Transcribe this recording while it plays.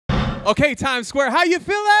Okay, Times Square, how you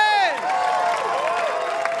feeling?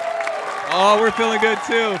 Oh, we're feeling good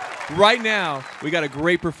too. Right now, we got a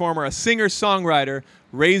great performer, a singer-songwriter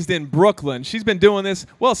raised in Brooklyn. She's been doing this,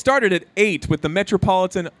 well, started at 8 with the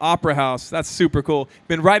Metropolitan Opera House. That's super cool.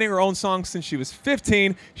 Been writing her own songs since she was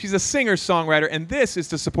 15. She's a singer-songwriter, and this is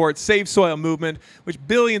to support Save Soil movement, which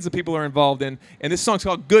billions of people are involved in. And this song's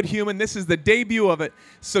called Good Human. This is the debut of it.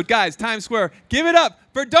 So guys, Times Square, give it up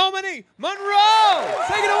for Domini Monroe!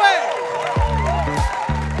 Take it away!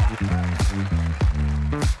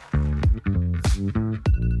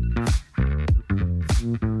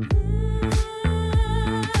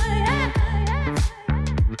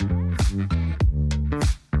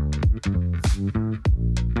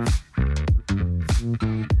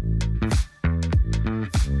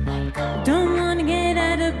 Don't wanna get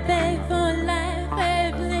out of bed for a life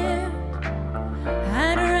I've lived.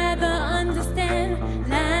 I'd rather understand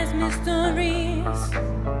life's mysteries.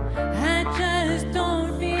 I just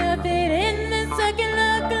don't feel fit in the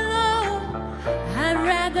circular globe. I'd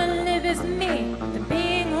rather live as me than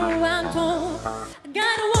being who I'm told. I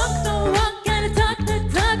gotta walk the walk, gotta talk the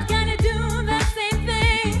talk, gotta do the same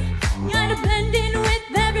thing. Gotta blend in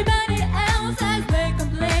with everybody else as they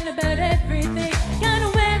complain about everything. Gotta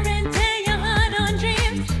wear and tear your heart on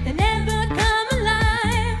dreams that never come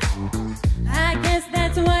alive. I guess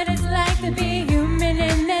that's what it's like to be human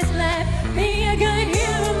in this life. Be a good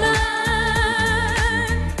human.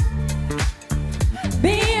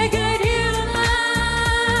 Be a good human.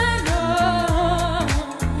 Oh,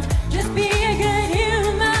 just be a good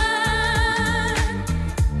human.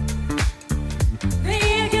 Be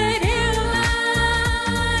a good human.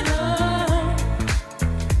 Oh.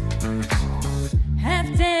 Half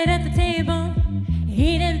dead at the table,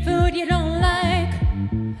 eating food you don't like.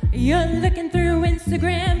 You're looking through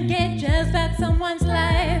Instagram, get just about someone's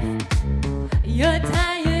life. You're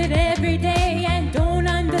tired every day and don't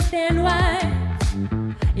understand why.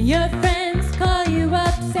 Your friends call you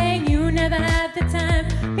up saying you never have the time.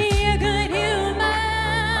 Be a good human.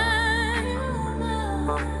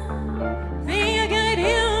 Be a good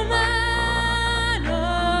human.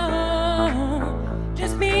 Oh,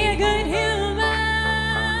 just be a good human.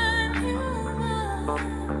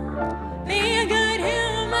 Be a good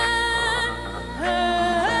human. Oh,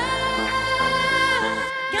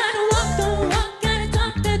 gotta walk the walk, gotta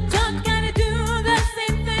talk the talk, gotta do the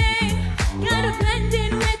same thing. Gotta blend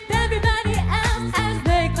in with everybody else as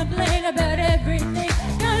they complain about everything.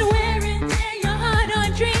 Gotta wear and tear your heart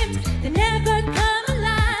on dreams that never come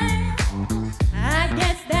alive. I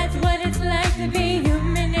guess that's what it's like to be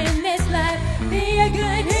human in this life. Be a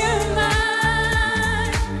good human.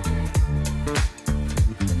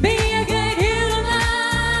 Be a good human.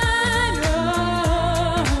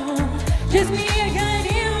 Oh, just be a good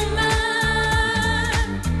human.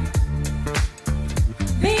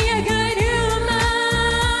 Be a good human.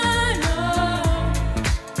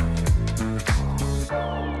 Oh,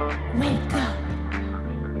 wake up.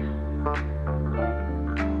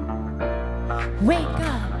 Wake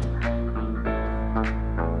up.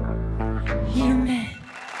 Human.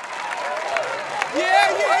 Yeah,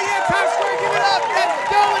 Times Square, give it up. That's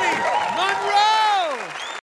Domini Monroe!